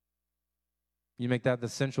 You make that the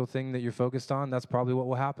central thing that you're focused on, that's probably what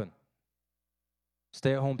will happen.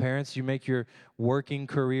 Stay-at-home parents, you make your working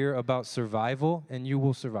career about survival, and you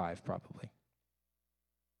will survive probably.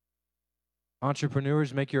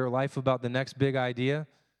 Entrepreneurs, make your life about the next big idea,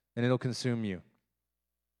 and it'll consume you.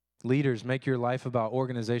 Leaders, make your life about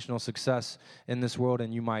organizational success in this world,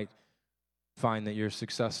 and you might find that you're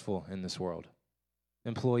successful in this world.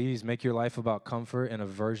 Employees, make your life about comfort, and a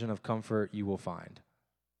version of comfort you will find.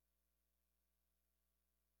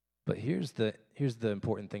 But here's the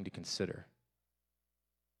important thing to consider.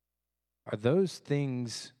 Are those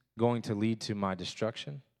things going to lead to my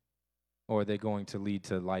destruction, or are they going to lead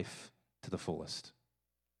to life to the fullest?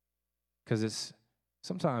 Because it's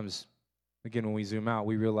sometimes, again, when we zoom out,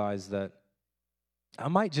 we realize that I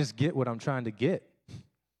might just get what I'm trying to get.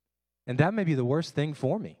 And that may be the worst thing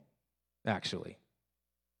for me, actually.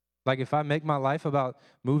 Like if I make my life about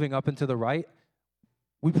moving up and to the right,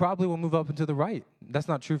 we probably will move up and to the right. That's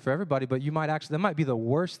not true for everybody, but that might be the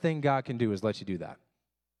worst thing God can do is let you do that.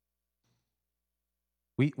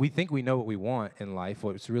 We think we know what we want in life,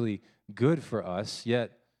 what's really good for us,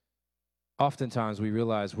 yet oftentimes we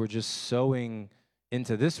realize we're just sowing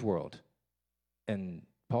into this world. And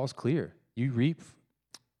Paul's clear.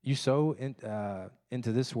 You sow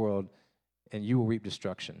into this world, and you will reap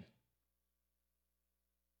destruction.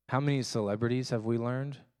 How many celebrities have we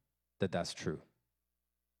learned that that's true?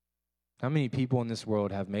 How many people in this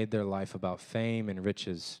world have made their life about fame and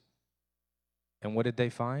riches? And what did they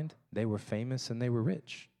find? They were famous and they were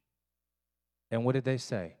rich. And what did they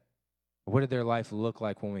say? What did their life look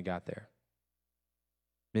like when we got there?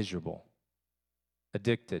 Miserable,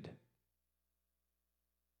 addicted,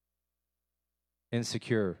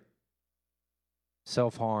 insecure,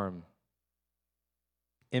 self-harm,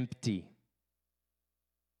 empty.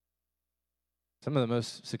 Some of the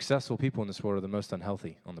most successful people in this world are the most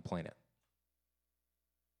unhealthy on the planet.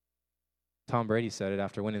 Tom Brady said it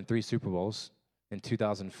after winning 3 Super Bowls in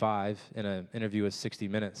 2005 in an interview with 60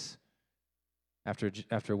 Minutes.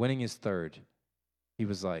 After winning his 3rd, he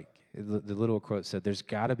was like, the little quote said, "There's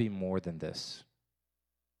got to be more than this.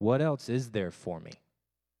 What else is there for me?"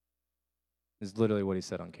 Is literally what he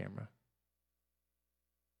said on camera.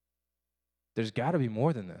 There's got to be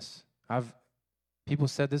more than this. People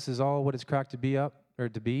said this is all what it's cracked to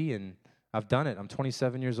be and I've done it. I'm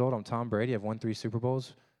 27 years old. I'm Tom Brady. I've won 3 Super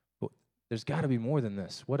Bowls. But there's got to be more than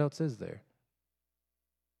this. What else is there?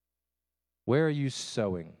 Where are you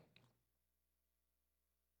sowing?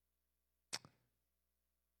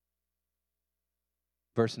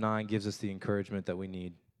 Verse 9 gives us the encouragement that we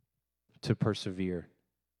need to persevere.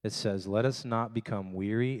 It says, "Let us not become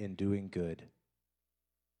weary in doing good,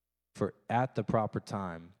 for at the proper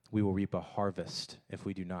time we will reap a harvest if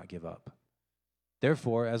we do not give up.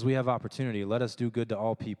 Therefore, as we have opportunity, let us do good to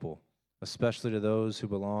all people, especially to those who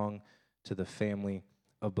belong to the family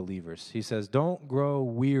of believers." He says, don't grow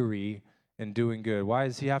weary in doing good. Why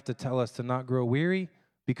does he have to tell us to not grow weary?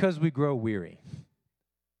 Because we grow weary.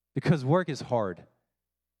 Because work is hard.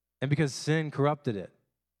 And because sin corrupted it.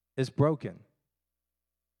 It's broken.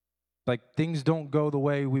 Like things don't go the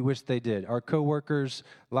way we wish they did. Our coworkers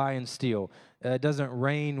lie and steal. It doesn't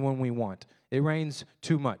rain when we want. It rains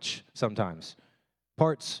too much sometimes.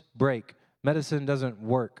 Parts break. Medicine doesn't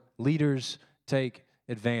work. Leaders take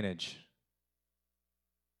advantage.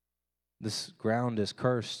 This ground is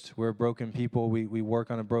cursed. We're broken people. We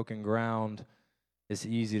work on a broken ground. It's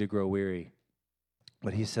easy to grow weary.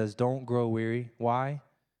 But he says, don't grow weary. Why?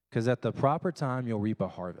 Because at the proper time, you'll reap a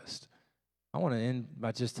harvest. I want to end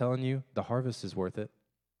by just telling you the harvest is worth it.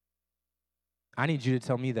 I need you to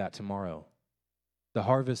tell me that tomorrow. The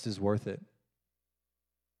harvest is worth it.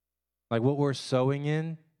 Like what we're sowing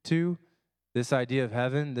into, this idea of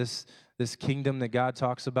heaven, this kingdom that God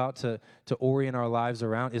talks about to orient our lives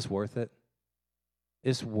around, is worth it.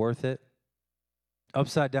 It's worth it.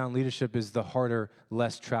 Upside down leadership is the harder,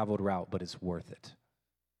 less traveled route, but it's worth it.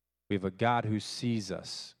 We have a God who sees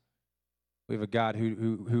us. We have a God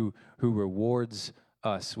who rewards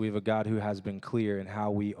us. We have a God who has been clear in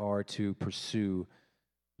how we are to pursue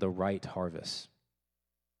the right harvest.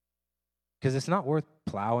 Because it's not worth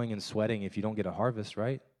plowing and sweating if you don't get a harvest,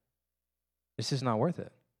 right? It's just not worth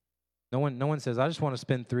it. No one says, I just want to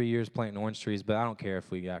spend 3 years planting orange trees, but I don't care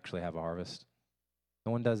if we actually have a harvest.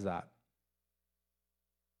 No one does that.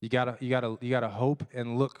 You gotta hope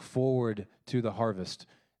and look forward to the harvest.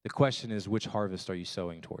 The question is, which harvest are you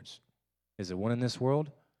sowing towards? Is it one in this world,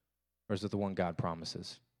 or is it the one God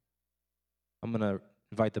promises? I'm going to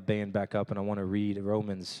invite the band back up, and I want to read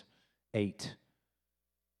Romans 8,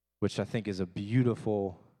 which I think is a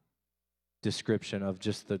beautiful description of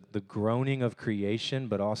just the groaning of creation,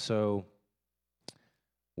 but also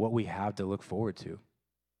what we have to look forward to.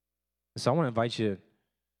 So I want to invite you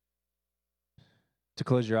to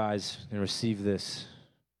close your eyes and receive this.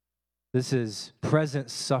 This is present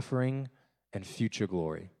suffering and future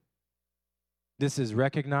glory. This is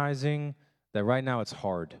recognizing that right now it's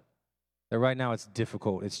hard, that right now it's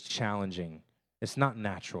difficult, it's challenging, it's not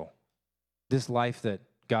natural. This life that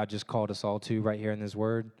God just called us all to right here in this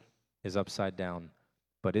word is upside down,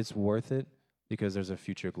 but it's worth it because there's a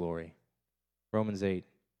future glory. Romans 8,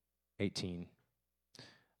 18.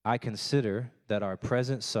 I consider that our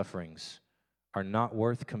present sufferings are not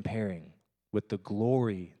worth comparing with the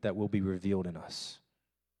glory that will be revealed in us.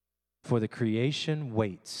 For the creation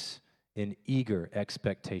waits in eager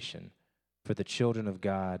expectation for the children of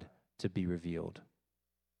God to be revealed.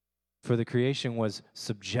 For the creation was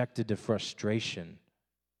subjected to frustration,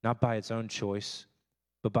 not by its own choice,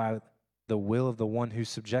 but by the will of the one who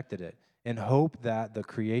subjected it, in hope that the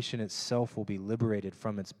creation itself will be liberated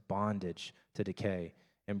from its bondage to decay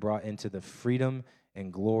and brought into the freedom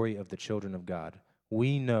and glory of the children of God.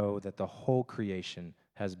 We know that the whole creation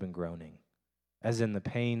has been groaning, as in the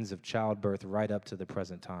pains of childbirth right up to the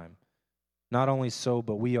present time. Not only so,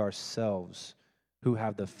 but we ourselves, who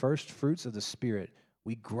have the first fruits of the Spirit,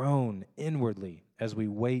 we groan inwardly as we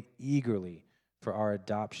wait eagerly for our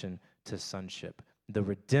adoption to sonship, the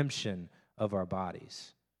redemption of our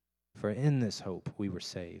bodies. For in this hope we were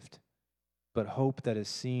saved. But hope that is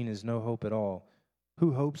seen is no hope at all.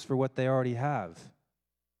 Who hopes for what they already have?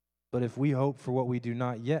 But if we hope for what we do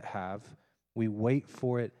not yet have, we wait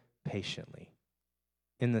for it patiently.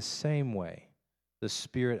 In the same way, the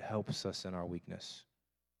Spirit helps us in our weakness.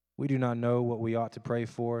 We do not know what we ought to pray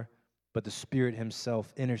for, but the Spirit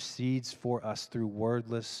himself intercedes for us through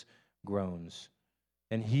wordless groans.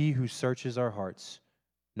 And he who searches our hearts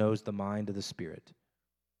knows the mind of the Spirit,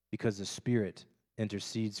 because the Spirit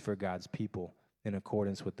intercedes for God's people in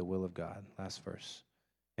accordance with the will of God. Last verse.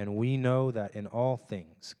 And we know that in all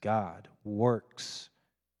things God works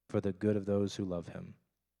for the good of those who love him,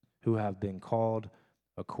 who have been called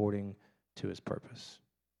according to his purpose.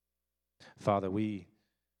 Father, we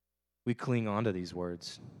cling on to these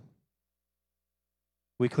words.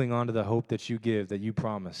 We cling on to the hope that you give, that you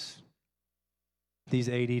promise. These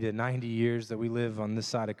 80 to 90 years that we live on this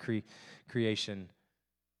side of creation,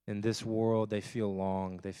 in this world, they feel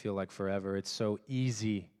long. They feel like forever. It's so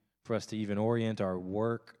easy for us to even orient our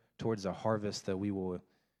work towards a harvest that we will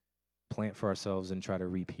plant for ourselves and try to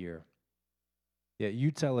reap here. Yet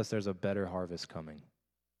you tell us there's a better harvest coming.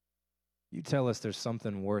 You tell us there's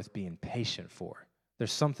something worth being patient for.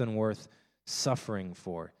 There's something worth suffering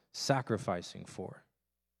for, sacrificing for.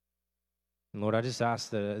 And Lord, I just ask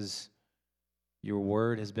that as your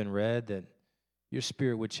word has been read, that your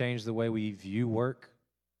Spirit would change the way we view work.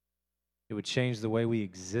 It would change the way we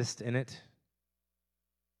exist in it.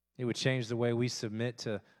 It would change the way we submit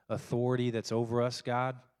to authority that's over us,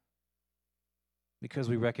 God, because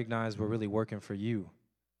we recognize we're really working for you.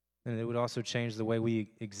 And it would also change the way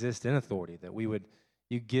we exist in authority, that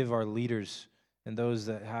you give our leaders and those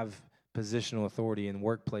that have positional authority in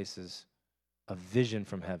workplaces a vision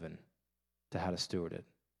from heaven to how to steward it.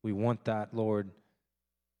 We want that, Lord.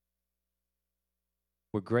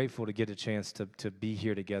 We're grateful to get a chance to be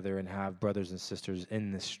here together and have brothers and sisters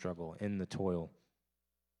in this struggle, in the toil.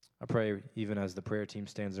 I pray, even as the prayer team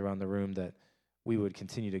stands around the room, that we would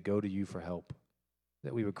continue to go to you for help,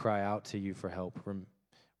 that we would cry out to you for help,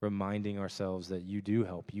 reminding ourselves that you do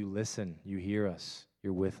help. You listen, you hear us,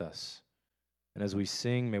 you're with us. And as we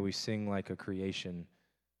sing, may we sing like a creation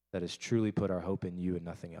that has truly put our hope in you and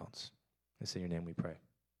nothing else. It's in your name we pray.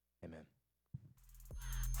 Amen.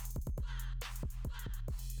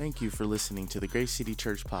 Thank you for listening to the Grace City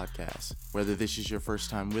Church podcast. Whether this is your first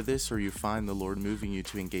time with us or you find the Lord moving you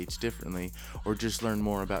to engage differently or just learn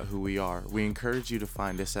more about who we are, we encourage you to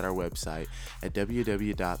find us at our website at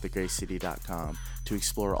www.thegracecity.com to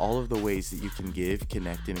explore all of the ways that you can give,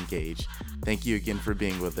 connect, and engage. Thank you again for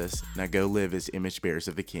being with us. Now go live as image bearers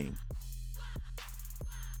of the King.